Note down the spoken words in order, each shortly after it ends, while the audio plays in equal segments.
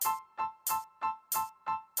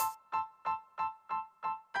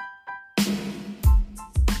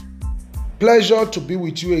Pleasure to be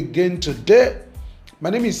with you again today. My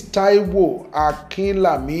name is Taiwo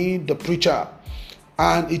Akinlami, the preacher,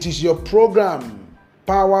 and it is your program,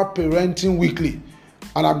 Power Parenting Weekly.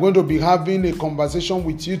 And I'm going to be having a conversation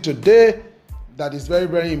with you today that is very,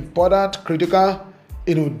 very important, critical,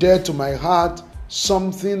 dear to my heart,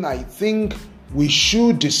 something I think we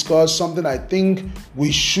should discuss, something I think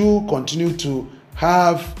we should continue to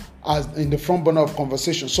have as in the front burner of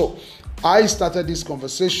conversation. So I started this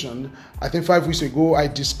conversation, I think 5 weeks ago. I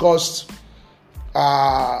discussed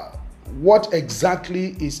what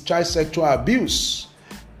exactly is child sexual abuse.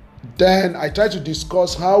 Then I tried to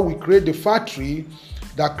discuss how we create the factory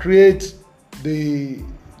that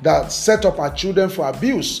set up our children for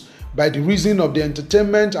abuse by the reason of the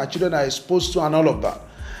entertainment our children are exposed to and all of that.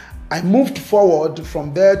 I moved forward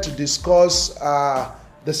from there to discuss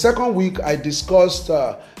the second week. I discussed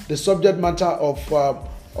the subject matter of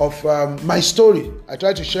my story. I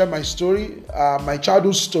tried to share my story, my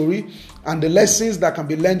childhood story, and the lessons that can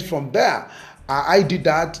be learned from there. I did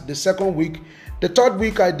that the second week. The third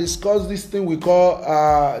week, I discussed this thing we call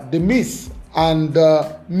the myth and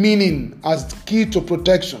meaning as key to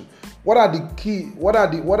protection. What are the key? What are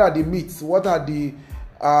the myths? What are the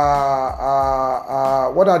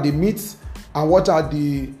myths and what are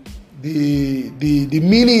the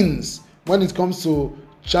meanings when it comes to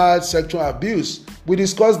child sexual abuse? We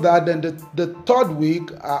discussed that. Then the third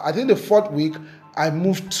week, I think the fourth week, I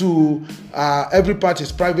moved to Every Part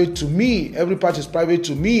is Private to Me. Every Part is Private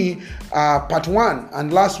to Me, part 1.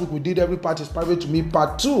 And last week we did Every Part is Private to Me,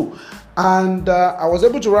 part 2. And I was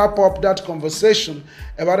able to wrap up that conversation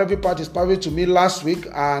about Every Part is Private to Me last week.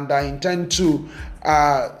 And I intend to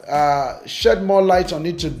shed more light on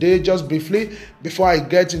it today, just briefly, before I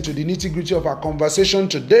get into the nitty-gritty of our conversation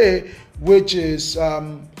today, which is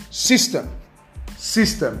system.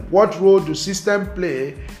 What role do system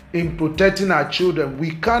play in protecting our children?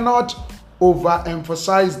 We cannot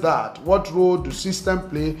overemphasize that. What role do system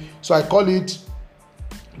play? So I call it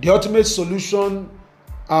the ultimate solution,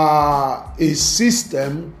 a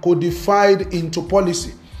system codified into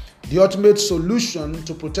policy. The ultimate solution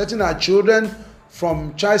to protecting our children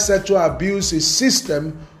from child sexual abuse is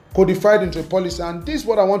system codified into a policy. And this is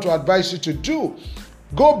what I want to advise you to do.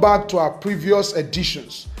 Go back to our previous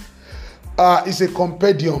editions. It's a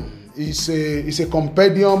compendium. It's a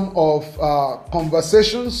compendium of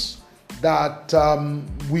conversations that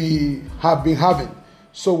we have been having.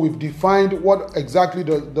 So we've defined what exactly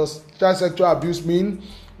does child sexual abuse mean.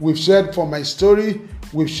 We've shared from my story.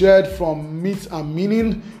 We've shared from myth and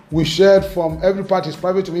meaning. We shared from Every Part is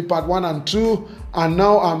Private to Me, part 1 and 2. And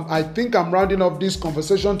now I think I'm rounding up this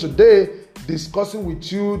conversation today, discussing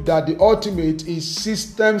with you that the ultimate is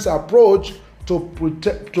systems approach to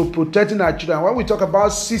protecting our children. When we talk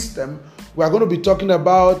about system, we are going to be talking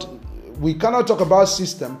about, we cannot talk about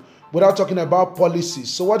system without talking about policy.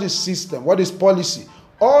 So what is system? What is policy?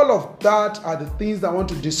 All of that are the things that I want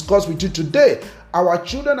to discuss with you today. Our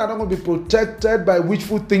children are not going to be protected by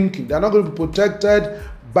wishful thinking. They are not going to be protected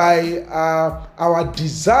by our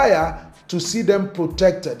desire to see them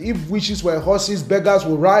protected. If wishes were horses, beggars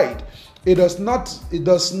will ride. It does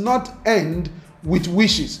not end with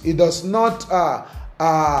wishes. It does not.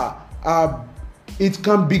 It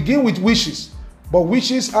can begin with wishes, but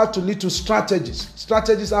wishes have to lead to strategies.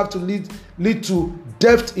 Strategies have to lead to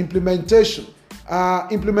deft implementation.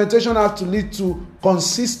 Implementation have to lead to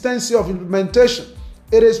consistency of implementation.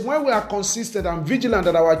 It is when we are consistent and vigilant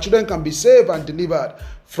that our children can be saved and delivered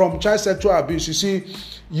from child sexual abuse. You see,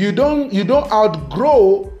 you don't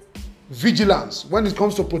outgrow vigilance when it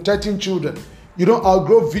comes to protecting children. You don't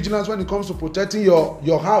outgrow vigilance when it comes to protecting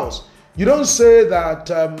your house. You don't say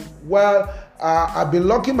that, I've been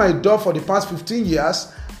locking my door for the past 15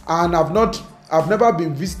 years and I've never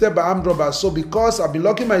been visited by armed robbers. So because I've been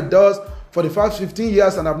locking my doors for the past 15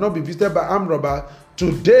 years and I've not been visited by armed robbers,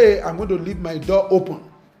 today I'm going to leave my door open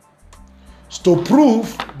to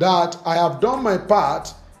prove that I have done my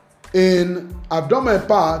part in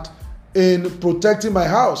protecting my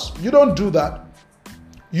house. You don't do that.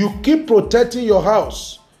 You keep protecting your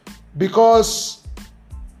house because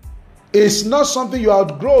it's not something you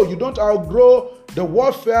outgrow. You don't outgrow the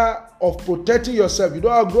warfare of protecting yourself. You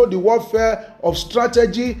don't outgrow the warfare of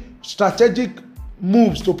strategic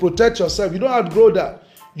moves to protect yourself. You don't outgrow that.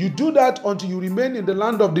 You do that until you remain in the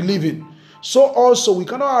land of the living. So also, we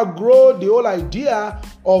cannot outgrow the whole idea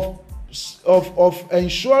of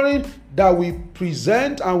ensuring that we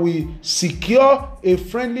present and we secure a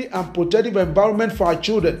friendly and protective environment for our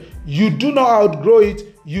children. You do not outgrow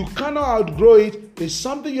it. You cannot outgrow it. It's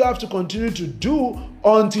something you have to continue to do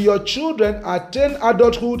until your children attain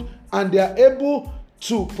adulthood and they are able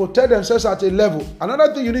to protect themselves at a level.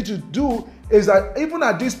 Another thing you need to do is that even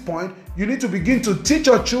at this point, you need to begin to teach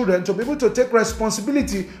your children to be able to take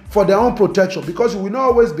responsibility for their own protection, because you will not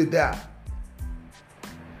always be there.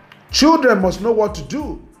 Children must know what to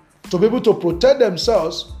do to be able to protect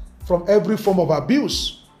themselves from every form of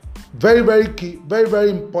abuse. Very, very key, very, very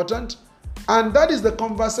important. And that is the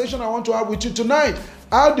conversation I want to have with you tonight.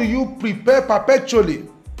 How do you prepare perpetually?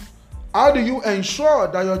 How do you ensure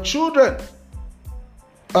that your children,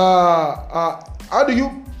 how do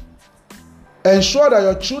you ensure that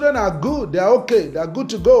your children are good, they are okay, they are good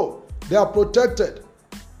to go, they are protected?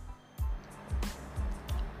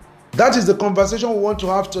 That is the conversation we want to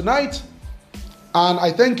have tonight. And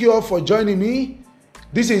I thank you all for joining me.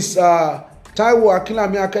 This is Taiwo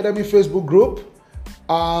Akinlami Academy Facebook group.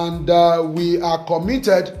 And we are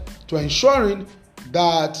committed to ensuring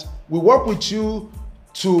that we work with you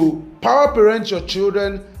to power parent your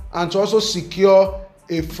children and to also secure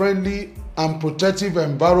a friendly and protective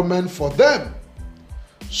environment for them.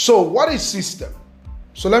 So what is system?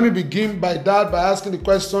 So let me begin by asking the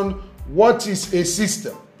question, what is a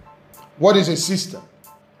system? What is a system?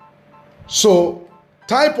 So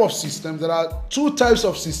type of systems, there are two types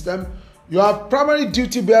of system. You have primary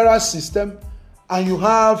duty bearer system and you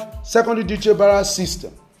have secondary duty bearer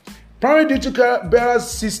system. Primary duty bearer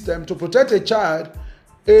system to protect a child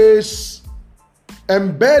is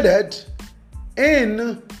embedded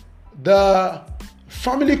in the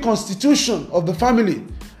family constitution of the family.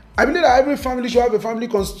 I believe that every family should have a family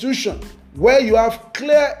constitution where you have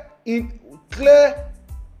clear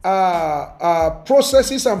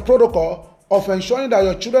processes and protocol of ensuring that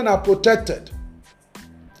your children are protected.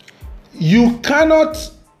 You cannot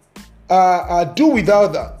do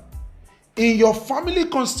without that. In your family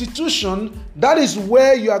constitution, that is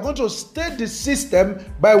where you are going to state the system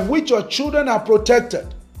by which your children are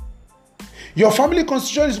protected. Your family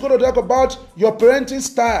constitution is going to talk about your parenting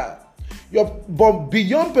style. But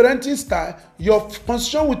beyond parenting style, your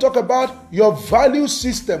constitution will talk about your value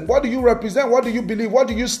system. What do you represent? What do you believe? What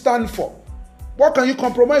do you stand for? What can you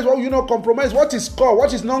compromise? What will you not compromise? What is core?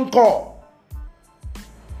 What is non-core?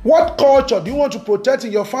 What culture do you want to protect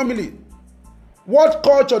in your family? What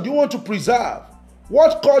culture do you want to preserve?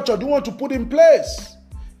 What culture do you want to put in place?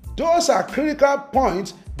 Those are critical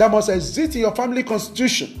points that must exist in your family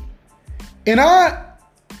constitution. In our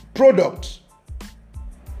product,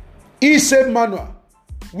 eSafe Manual,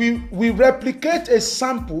 we replicate a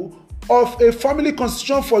sample of a family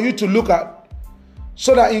constitution for you to look at,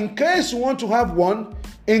 so that in case you want to have one,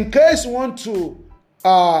 in case you want to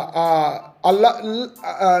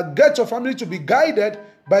get your family to be guided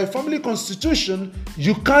by a family constitution,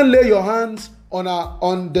 you can't lay your hands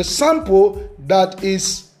on the sample that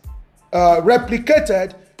is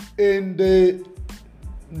replicated in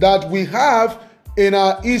that we have in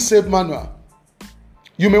our eSafe Manual.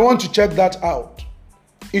 You may want to check that out.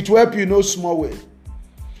 It will help you in no small way.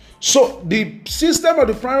 So the system of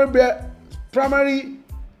the primary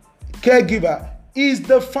caregiver is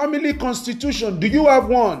the family constitution. Do you have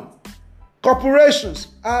one? Corporations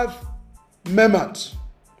have MEMAT.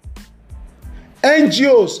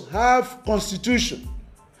 NGOs have constitution.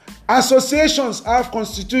 Associations have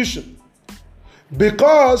constitution.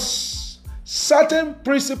 Because certain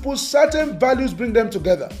principles, certain values bring them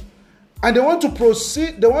together. And they want to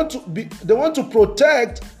proceed, they want to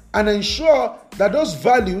protect and ensure that those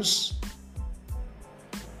values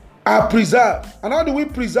are preserved. And how do we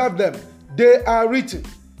preserve them? They are written.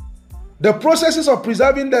 The processes of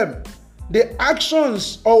preserving them, the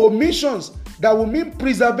actions or omissions that will mean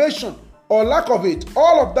preservation or lack of it,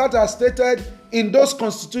 all of that are stated in those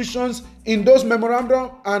constitutions, in those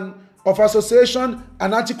memorandum and of association,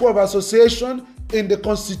 an article of association in the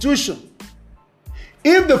constitution.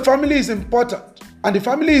 If the family is important and the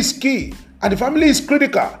family is key and the family is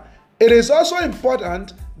critical, it is also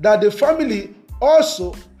important that the family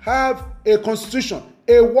also have a constitution,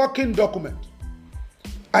 a working document.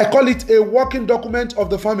 I call it a working document of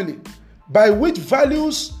the family, by which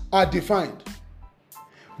values are defined,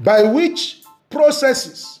 by which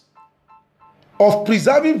processes of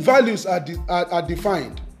preserving values are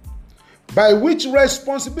defined, by which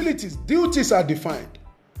responsibilities, duties are defined,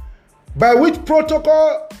 by which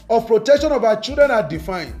protocol of protection of our children are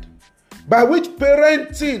defined, by which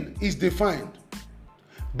parenting is defined,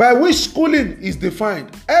 by which schooling is defined.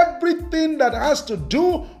 Everything that has to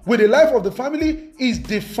do with the life of the family is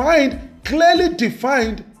defined, clearly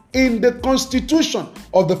defined in the constitution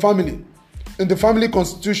of the family, in the family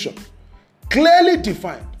constitution. Clearly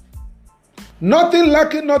defined. Nothing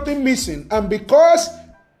lacking, nothing missing. And because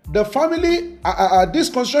the family, this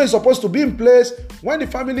constitution is supposed to be in place when the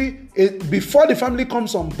family, before the family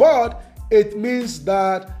comes on board. It means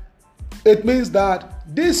that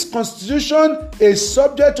this constitution is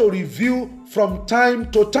subject to review from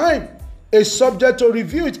time to time. It's subject to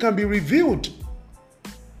review. It can be reviewed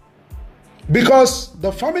because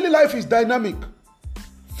the family life is dynamic.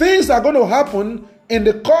 Things are going to happen in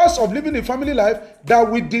the course of living a family life that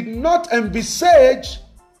we did not envisage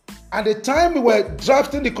at the time we were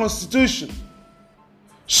drafting the Constitution.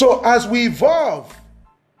 So as we evolve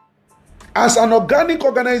as an organic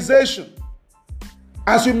organization,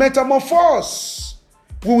 as we metamorphose,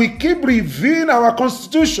 we will keep reviewing our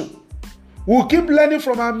Constitution. We'll keep learning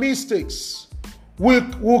from our mistakes.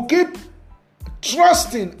 We'll keep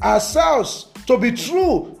trusting ourselves to be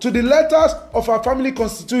true to the letters of our family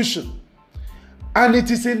constitution. And it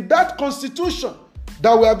is in that constitution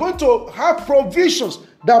that we are going to have provisions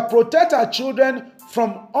that protect our children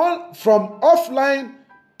from offline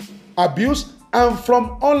abuse and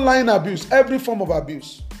from online abuse, every form of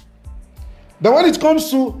abuse. Then when it comes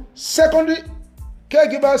to secondary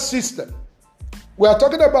caregiver system, we are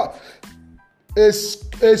talking about a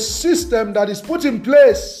system that is put in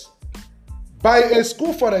place by a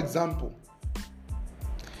school, for example.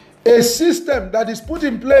 A system that is put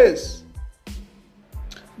in place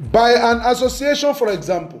by an association, for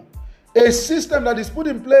example. A system that is put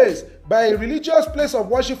in place by a religious place of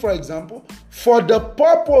worship, for example, for the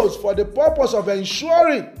purpose of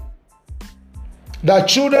ensuring that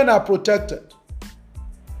children are protected.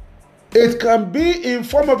 It can be in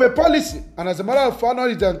form of a policy, and as a matter of fact,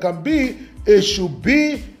 it should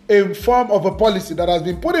be in form of a policy that has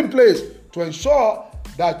been put in place to ensure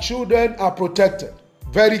that children are protected.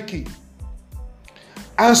 Very key.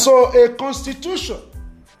 And so a constitution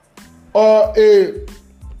or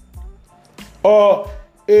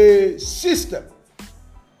a system,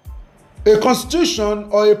 a constitution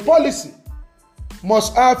or a policy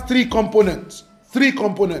must have three components.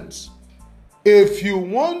 If you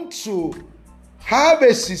want to have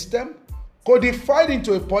a system codified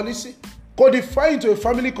into a policy, codified into a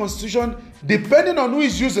family constitution, depending on who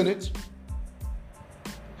is using it,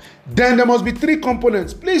 then there must be three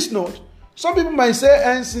components. Please note, some people might say,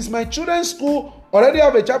 and since my children's school already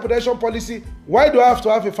have a child protection policy, why do I have to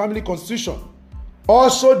have a family constitution?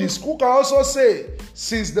 Also, the school can also say,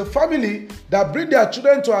 since the family that bring their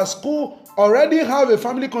children to our school already have a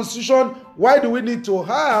family constitution, why do we need to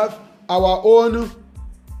have our own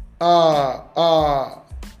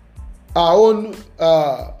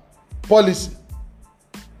policy?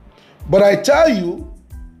 But I tell you,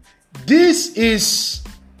 this is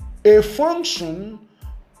a function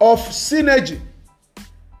of synergy,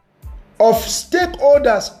 of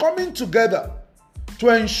stakeholders coming together to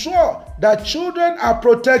ensure that children are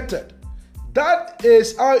protected. That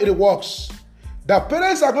is how it works. That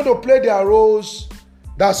parents are going to play their roles,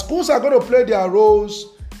 that schools are going to play their roles,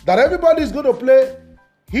 that everybody is going to play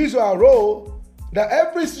his or her role, that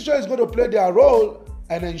every institution is going to play their role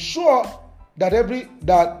and ensure that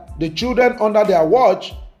the children under their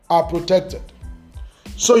watch are protected.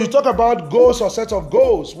 So you talk about goals or set of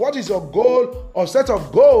goals. What is your goal or set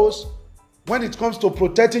of goals when it comes to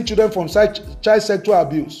protecting children from child sexual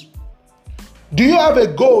abuse? Do you have a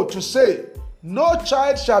goal to say, no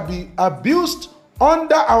child shall be abused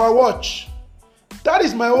under our watch? That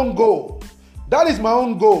is my own goal. That is my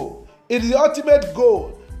own goal. It is the ultimate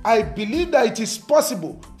goal. I believe that it is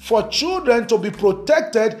possible for children to be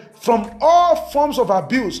protected from all forms of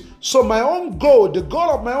abuse. So my own goal, the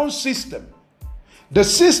goal of my own system, the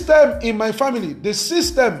system in my family, the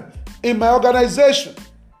system in my organization,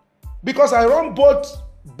 because I run both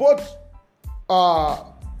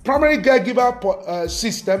primary caregiver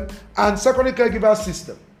system and secondary caregiver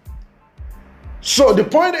system. So the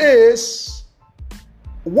point is,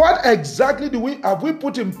 what exactly have we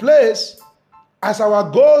put in place as our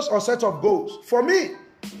goals or set of goals? For me,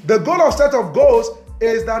 the goal or set of goals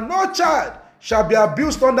is that no child shall be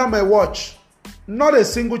abused under my watch. Not a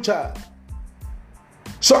single child.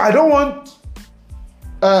 So I don't want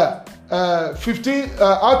 50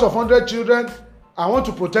 out of 100 children, I want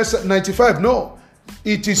to protect 95. No.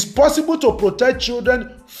 It is possible to protect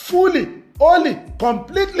children fully, wholly,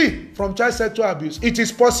 completely from child sexual abuse. It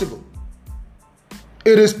is possible.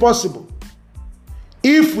 It is possible.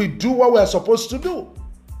 If we do what we are supposed to do.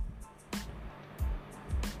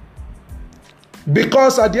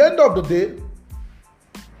 Because at the end of the day,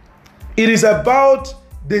 it is about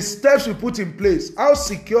the steps we put in place. How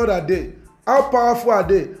secure are they? How powerful are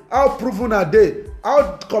they? How proven are they?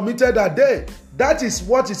 How committed are they? That is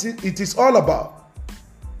what it is all about.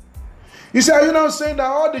 You say, are you now saying that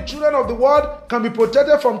all the children of the world can be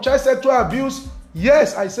protected from child sexual abuse?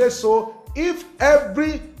 Yes, I say so. If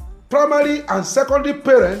every primary and secondary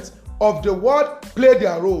parent of the world play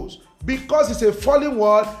their roles. Because it's a fallen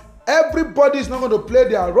world, everybody is not going to play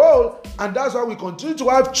their role, and that's why we continue to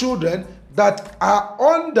have children that are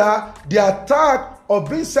under the attack of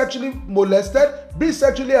being sexually molested, being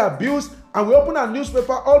sexually abused, and we open our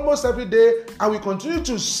newspaper almost every day and we continue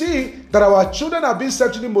to see that our children are being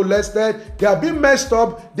sexually molested, they are being messed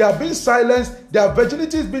up, they are being silenced, their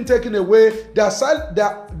virginity is being taken away, their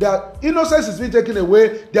innocence is being taken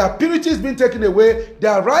away, their purity is being taken away,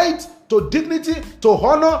 their right to dignity, to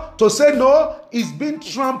honor, to say no is being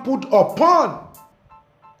trampled upon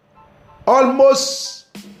almost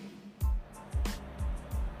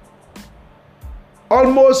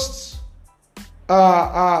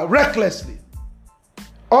recklessly,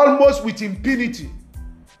 almost with impunity.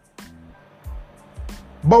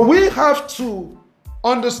 But we have to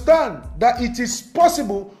understand that it is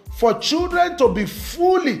possible for children to be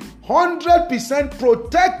fully 100%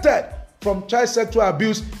 protected from child sexual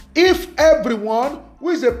abuse if everyone who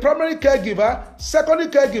is a primary caregiver, secondary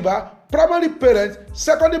caregiver, primary parents,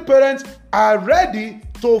 secondary parents are ready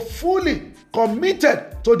to fully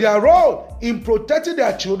committed to their role in protecting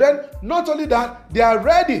their children. Not only that, they are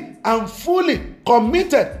ready and fully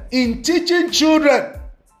committed in teaching children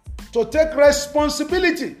to take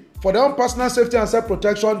responsibility for their own personal safety and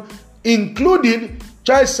self-protection, including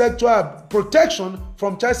child sexual protection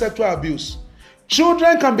from child sexual abuse.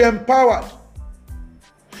 Children can be empowered.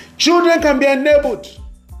 Children can be enabled.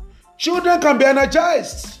 Children can be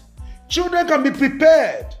energized. Children can be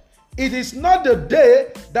prepared. It is not the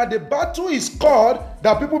day that the battle is called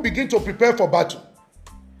that people begin to prepare for battle.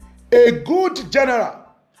 A good general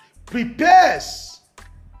prepares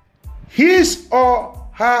his or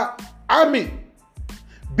her army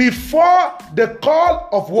before the call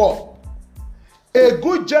of war. A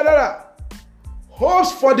good general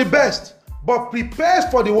hopes for the best but prepares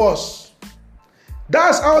for the worst.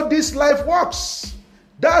 That's how this life works.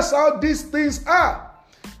 That's how these things are.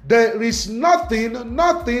 There is nothing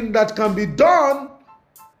that can be done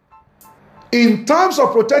in terms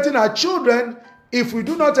of protecting our children if we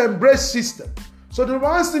do not embrace system. So the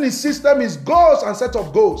one thing in system is goals and set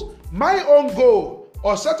of goals. My own goal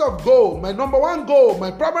or set of goal, my number one goal, my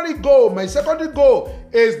primary goal, my secondary goal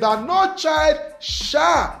is that no child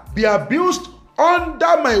shall be abused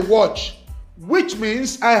under my watch, which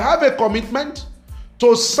means I have a commitment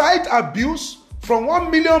to cite abuse from 1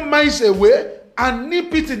 million miles away and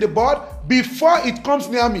nip it in the bud before it comes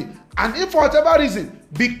near me. And if for whatever reason,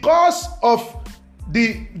 because of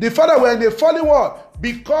the fact that we're in a fallen world,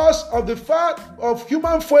 because of the fact of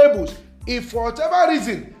human foibles, if for whatever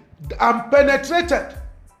reason I'm penetrated,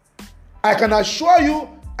 I can assure you,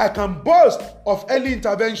 I can boast of early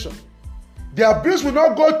intervention. The abuse will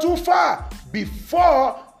not go too far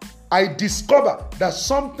before I discover that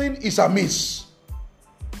something is amiss.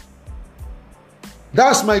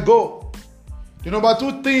 That's my goal. The number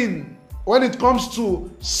two thing when it comes to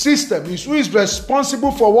system is who is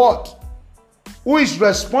responsible for what? Who is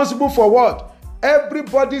responsible for what?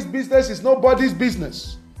 Everybody's business is nobody's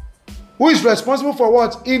business. Who is responsible for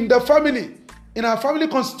what? In the family, in our family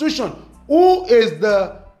constitution, who is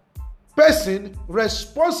the person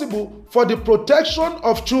responsible for the protection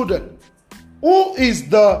of children? Who is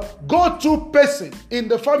the go-to person in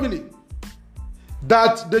the family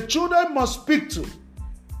that the children must speak to?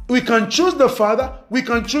 We can choose the father, we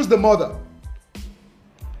can choose the mother.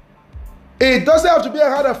 It doesn't have to be a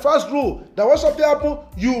hard and fast rule that when something happens,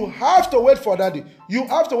 you have to wait for daddy, you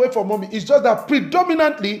have to wait for mommy. It's just that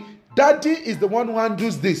predominantly, daddy is the one who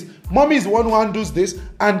handles this, mommy is the one who handles this,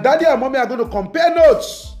 and daddy and mommy are going to compare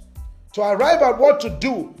notes to arrive at what to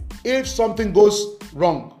do if something goes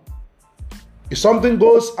wrong. If something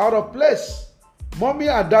goes out of place, mommy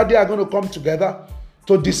and daddy are going to come together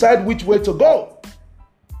to decide which way to go.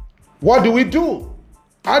 What do we do?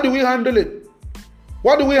 How do we handle it?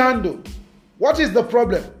 What do we handle? What is the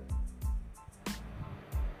problem?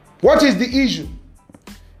 What is the issue?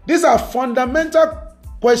 These are fundamental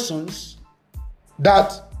questions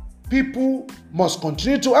that people must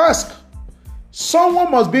continue to ask. Someone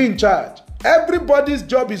must be in charge. Everybody's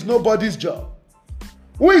job is nobody's job.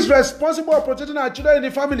 Who is responsible for protecting our children in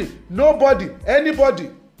the family? Nobody, anybody.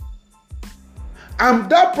 And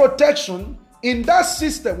that protection, in that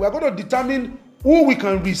system, we are going to determine who we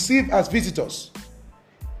can receive as visitors.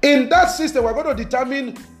 In that system, we are going to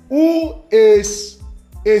determine who is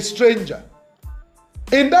a stranger.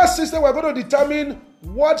 In that system, we are going to determine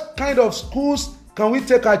what kind of schools can we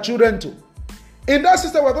take our children to. In that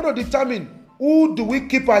system, we are going to determine who do we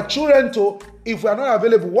keep our children to if we are not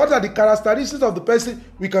available? What are the characteristics of the person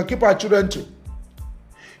we can keep our children to?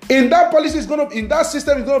 In that policy, in that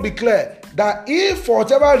system, it's going to be clear that if for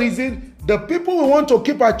whatever reason the people we want to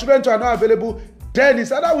keep our children to are not available, then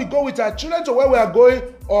it's either we go with our children to where we are going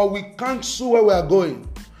or we cancel where we are going.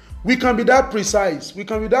 We can be that precise. We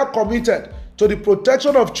can be that committed to the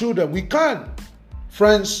protection of children. We can,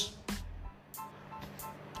 friends.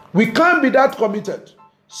 We can be that committed.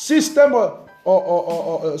 System or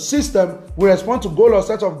system, we respond to goal or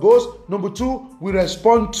set of goals. Number 2, we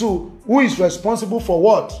respond to who is responsible for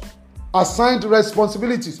what. Assigned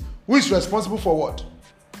responsibilities. Who is responsible for what?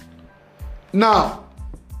 Now,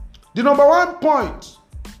 the number 1 point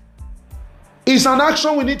is an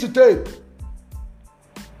action we need to take.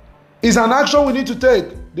 Is an action we need to take.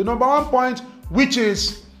 The number 1 point, which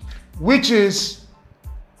is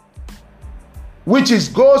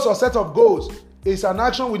goals or set of goals, is an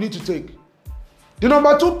action we need to take. The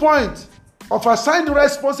number 2 point of assigned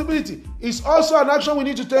responsibility is also an action we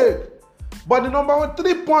need to take. But the number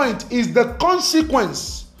 3 point is the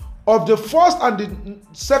consequence of the first and the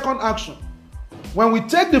second action. When we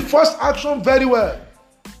take the first action very well,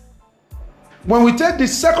 when we take the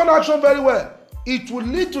second action very well, it will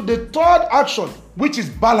lead to the third action, which is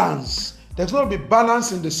balance. There's going to be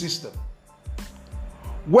balance in the system.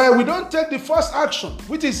 Where we don't take the first action,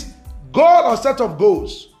 which is goal or set of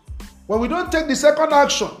goals, when we don't take the second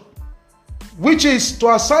action, which is to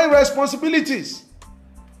assign responsibilities,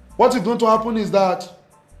 what is going to happen is that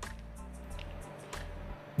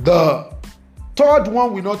the third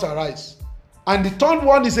one will not arise. And the third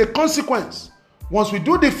one is a consequence. Once we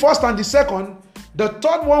do the first and the second, the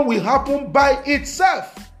third one will happen by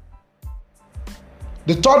itself.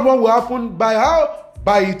 The third one will happen by how?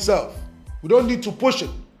 By itself. We don't need to push it.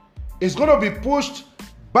 It's going to be pushed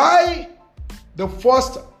by the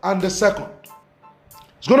first and the second.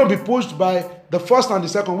 It's going to be pushed by the first and the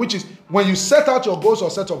second, which is when you set out your goals or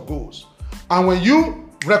set of goals. And when you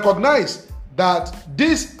recognize that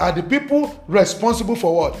these are the people responsible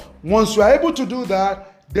for what. Once you are able to do that,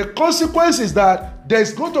 the consequence is that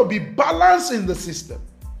there's going to be balance in the system.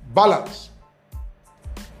 Balance.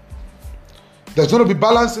 There's going to be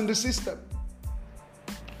balance in the system.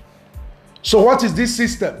 So what is this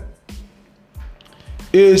system?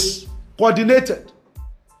 Is coordinated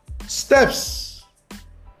steps.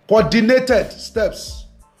 Coordinated steps,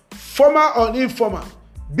 formal or informal,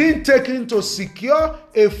 being taken to secure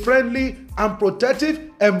a friendly and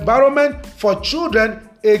protective environment for children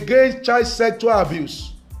against child sexual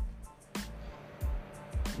abuse.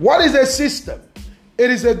 What is a system?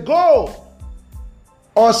 It is a goal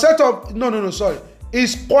or set of,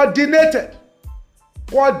 it's coordinated.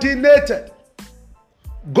 Coordinated.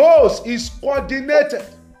 Goals is coordinated.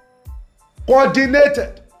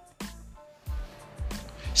 Coordinated.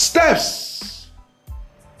 Steps,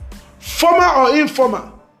 formal or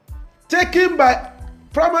informal, taken by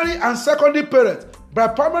primary and secondary parents, by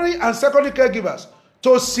primary and secondary caregivers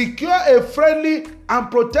to secure a friendly and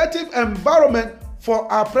protective environment for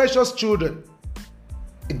our precious children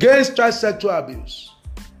against child sexual abuse.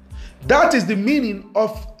 That is the meaning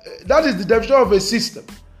of, that is the definition of a system.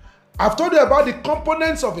 I've told you about the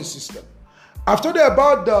components of a system. I've told you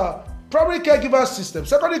about the primary caregiver system,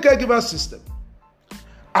 secondary caregiver system.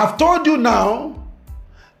 I've told you now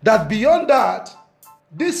that beyond that,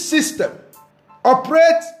 this system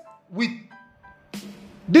operates with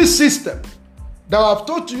this system that I've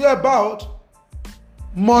told you about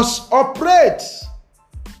must operate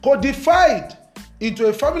codified into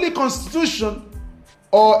a family constitution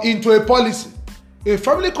or into a policy. A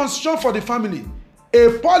family constitution for the family,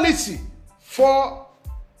 a policy for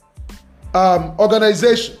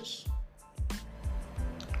organizations.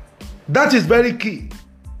 That is very key.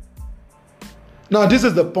 Now, this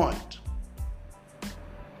is the point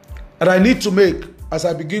that I need to make as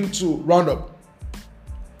I begin to round up.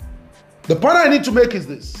 The point I need to make is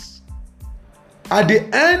this. At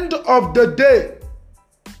the end of the day,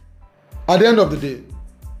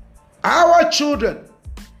 our children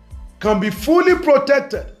can be fully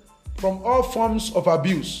protected from all forms of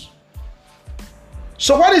abuse.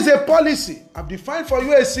 So what is a policy? I've defined for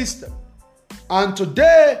you a system. And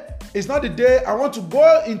today is not the day I want to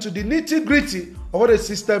go into the nitty-gritty of what a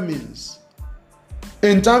system means.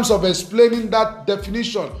 In terms of explaining that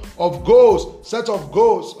definition of goals, set of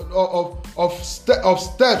goals, of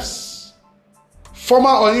steps,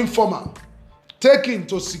 formal or informal, taken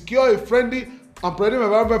to secure a friendly and protective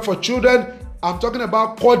environment for children. I'm talking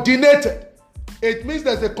about coordinated. It means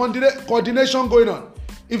there's a coordination going on.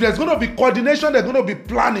 If there's going to be coordination, there's going to be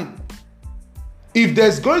planning. If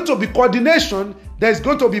there's going to be coordination, there's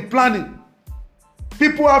going to be planning.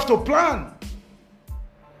 People have to plan.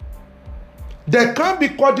 There can't be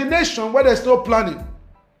coordination where there's no planning.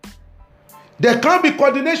 There can't be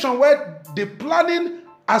coordination where the planning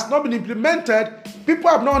has not been implemented. People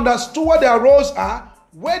have not understood what their roles are,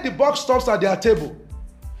 where the buck stops at their table.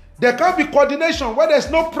 There can't be coordination where there's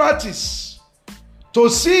no practice to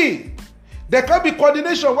see. There can't be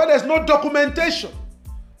coordination where there's no documentation.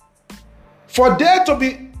 For there to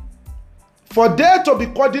be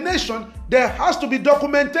coordination, there has to be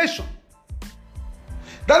documentation.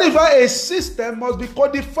 That is why a system must be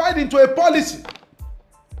codified into a policy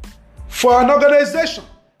for an organization.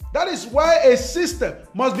 That is why a system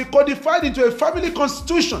must be codified into a family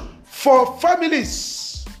constitution for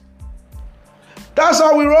families. That's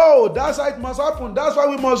how we roll. That's how it must happen. That's what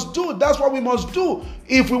we must do. That's what we must do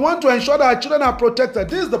if we want to ensure that our children are protected.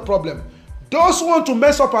 This is the problem. Those who want to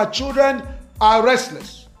mess up our children are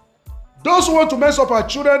restless. Those who want to mess up our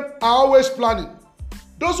children are always planning.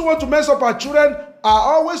 Those who want to mess up our children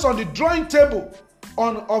are always on the drawing table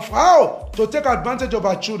of how to take advantage of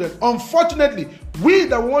our children. Unfortunately, we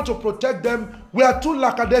that want to protect them, we are too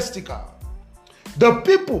lackadaisical. The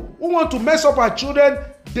people who want to mess up our children,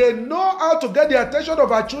 they know how to get the attention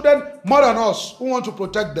of our children more than us who want to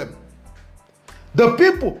protect them. The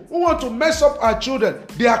people who want to mess up our children,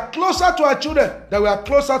 they are closer to our children than we are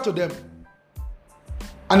closer to them.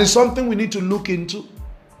 And it's something we need to look into.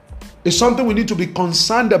 It's something we need to be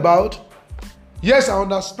concerned about. Yes, I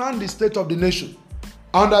understand the state of the nation.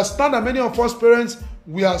 I understand that many of us parents,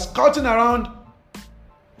 we are scouting around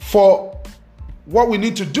for what we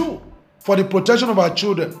need to do for the protection of our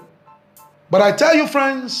children. But I tell you,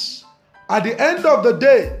 friends, at the end of the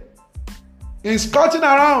day, in scouting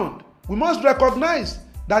around, we must recognize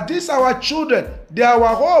that these are our children. They are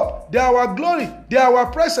our hope. They are our glory. They are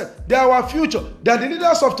our present. They are our future. They are the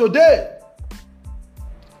leaders of today.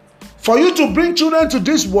 For you to bring children to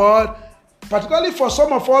this world, particularly for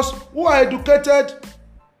some of us who are educated,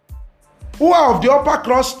 who are of the upper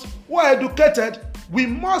crust, who are educated, we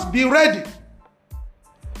must be ready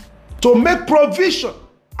to make provision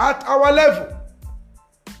at our level.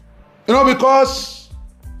 Because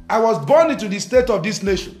I was born into the state of this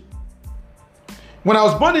nation. When I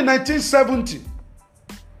was born in 1970,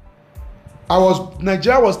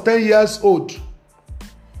 Nigeria was 10 years old,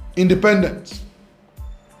 independent.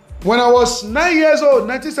 When I was 9 years old,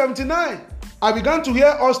 1979, I began to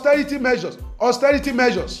hear austerity measures.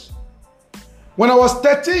 When I was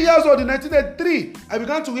 13 years old in 1983, I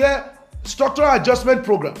began to hear structural adjustment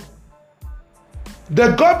program. The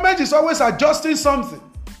government is always adjusting something.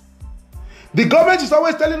 The government is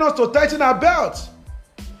always telling us to tighten our belt.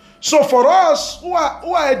 So for us who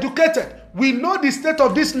are educated, we know the state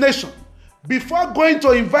of this nation. Before going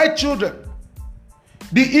to invite children,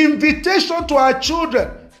 the invitation to our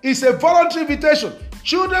children is a voluntary invitation.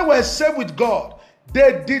 Children were saved with God.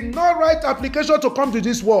 They did not write application to come to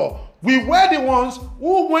this world. We were the ones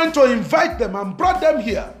who went to invite them and brought them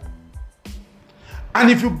here. And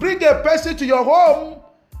if you bring a person to your home,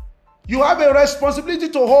 you have a responsibility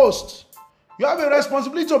to host. You have a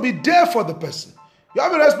responsibility to be there for the person. You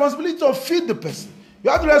have a responsibility to feed the person.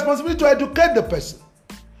 You have the responsibility to educate the person.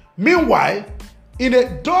 Meanwhile, in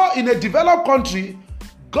a developed country,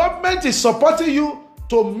 government is supporting you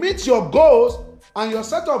to meet your goals and your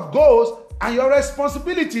set of goals and your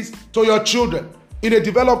responsibilities to your children in a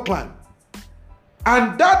developed climate.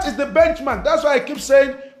 And that is the benchmark. That's why I keep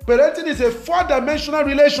saying parenting is a four-dimensional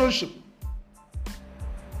relationship.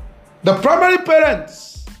 The primary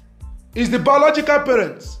parents is the biological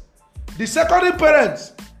parents. The secondary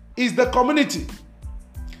parents is the community.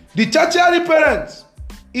 The tertiary parents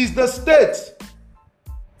is the state.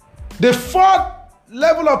 The fourth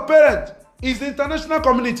level of parent is the international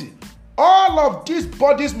community. All of these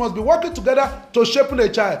bodies must be working together to shape a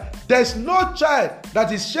child. There's no child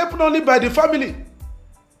that is shaped only by the family.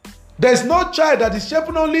 There's no child that is shaped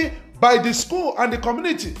only by the school and the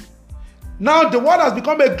community. Now the world has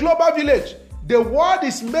become a global village. The world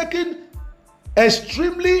is making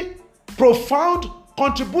extremely profound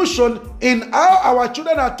contribution in how our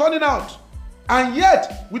children are turning out. And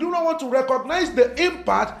yet, we do not want to recognize the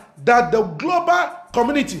impact that the global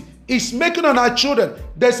community is making on our children.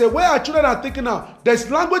 There's a way our children are thinking now. There's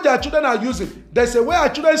language our children are using. There's a way our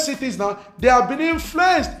children see things now. They have been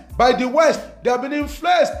influenced by the West. They have been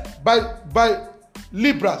influenced by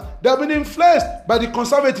liberals. They have been influenced by the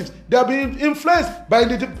conservatives. They have been influenced by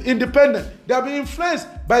the independent. They have been influenced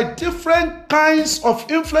by different kinds of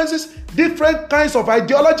influences, different kinds of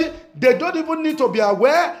ideology. They don't even need to be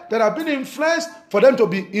aware that have been influenced for them to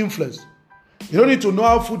be influenced. You don't need to know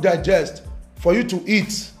how food digests for you to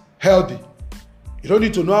eat healthy. You don't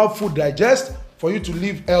need to know how food digests for you to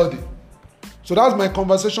live healthy. So that's my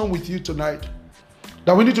conversation with you tonight.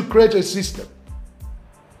 That we need to create a system.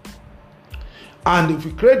 And if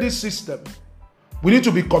we create this system, we need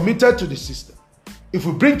to be committed to the system. If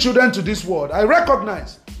we bring children to this world, I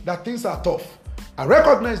recognize that things are tough. I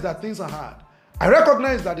recognize that things are hard. I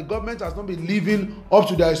recognize that the government has not been living up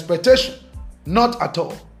to their expectation. Not at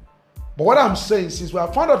all. But what I'm saying, since we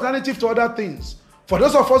have found alternative to other things, for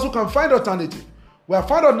those of us who can find alternative, we have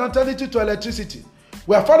found an alternative to electricity.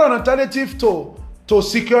 We have found an alternative to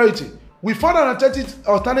security. We found an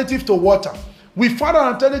alternative to water. We found an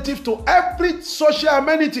alternative to every social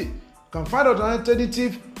amenity. Can find an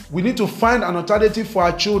alternative. We need to find an alternative for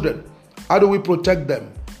our children. How do we protect them?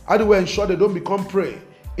 How do we ensure they don't become prey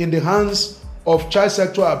in the hands of child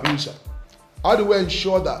sexual abuser? How do we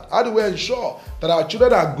ensure that? How do we ensure that our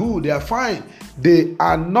children are good, they are fine, they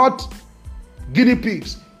are not guinea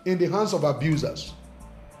pigs in the hands of abusers?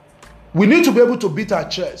 We need to be able to beat our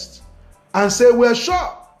chest and say we are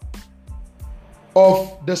sure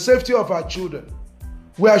of the safety of our children.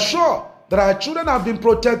 We are sure that our children have been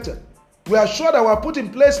protected. We are sure that we have put in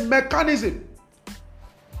place mechanism.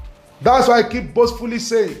 That's why I keep boastfully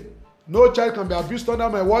saying, no child can be abused under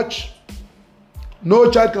my watch.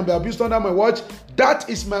 No child can be abused under my watch. That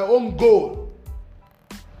is my own goal.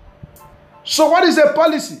 So what is a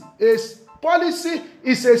policy? A policy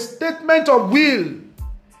is a statement of will.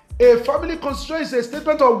 A family constitution is a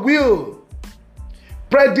statement of will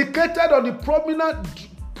predicated on the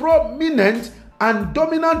prominent and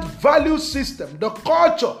dominant value system, the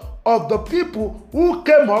culture of the people who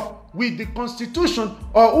came up with the constitution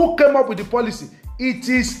or who came up with the policy. It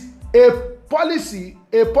is a policy.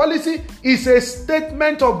 A policy is a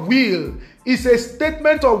statement of will. It's a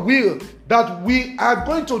statement of will that we are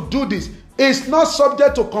going to do this. It's not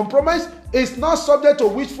subject to compromise. It's not subject to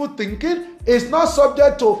wishful thinking. It's not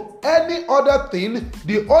subject to any other thing.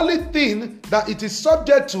 The only thing that it is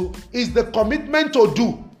subject to is the commitment to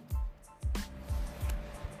do.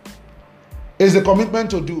 Is the commitment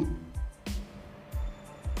to do.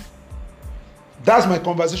 That's my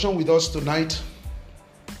conversation with us tonight.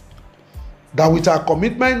 That with our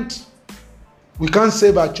commitment, we can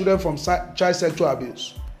save our children from child sexual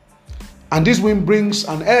abuse. And this win brings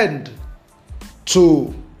an end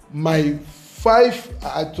to my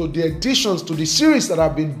to the editions, to the series that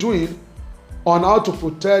I've been doing on how to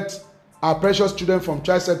protect our precious children from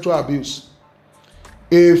child sexual abuse.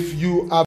 If you are